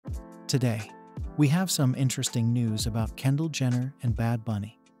Today, we have some interesting news about Kendall Jenner and Bad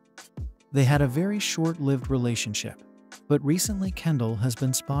Bunny. They had a very short-lived relationship, but recently Kendall has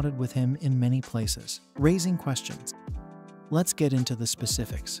been spotted with him in many places, raising questions. Let's get into the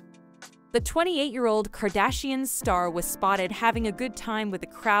specifics. The 28-year-old Kardashians star was spotted having a good time with a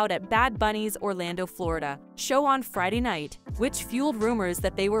crowd at Bad Bunny's Orlando, Florida show on Friday night, which fueled rumors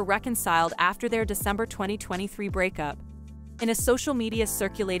that they were reconciled after their December 2023 breakup. In a social media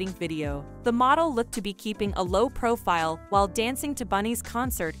circulating video, the model looked to be keeping a low profile while dancing to Bunny's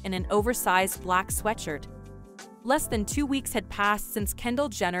concert in an oversized black sweatshirt. Less than 2 weeks had passed since Kendall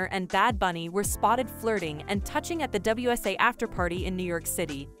Jenner and Bad Bunny were spotted flirting and touching at the WSA afterparty in New York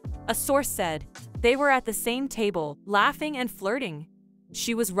City. A source said, "They were at the same table, laughing and flirting.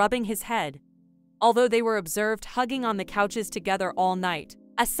 She was rubbing his head." Although they were observed hugging on the couches together all night,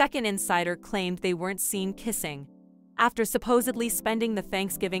 a second insider claimed they weren't seen kissing. After supposedly spending the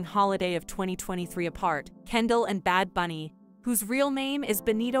Thanksgiving holiday of 2023 apart, Kendall and Bad Bunny, whose real name is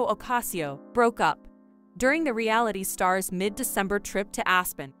Benito Ocasio, broke up. During the reality star's mid-December trip to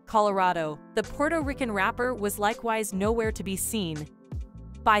Aspen, Colorado, the Puerto Rican rapper was likewise nowhere to be seen.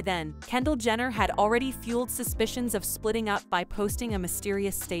 By then, Kendall Jenner had already fueled suspicions of splitting up by posting a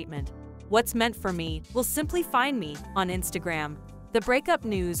mysterious statement, "What's meant for me will simply find me," on Instagram. The breakup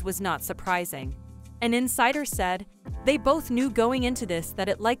news was not surprising. An insider said, "They both knew going into this that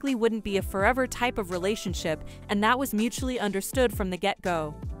it likely wouldn't be a forever type of relationship, and that was mutually understood from the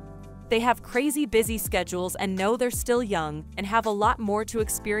get-go. They have crazy busy schedules and know they're still young and have a lot more to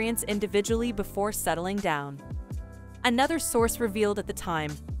experience individually before settling down." Another source revealed at the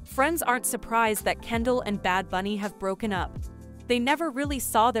time, "Friends aren't surprised that Kendall and Bad Bunny have broken up. They never really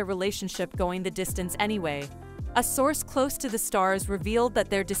saw their relationship going the distance anyway." A source close to the stars revealed that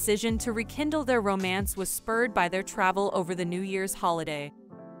their decision to rekindle their romance was spurred by their travel over the New Year's holiday.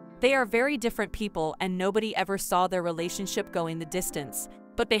 "They are very different people and nobody ever saw their relationship going the distance,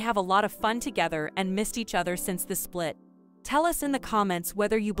 but they have a lot of fun together and missed each other since the split." Tell us in the comments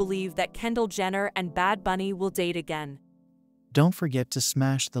whether you believe that Kendall Jenner and Bad Bunny will date again. Don't forget to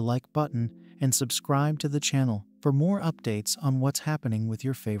smash the like button and subscribe to the channel for more updates on what's happening with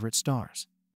your favorite stars.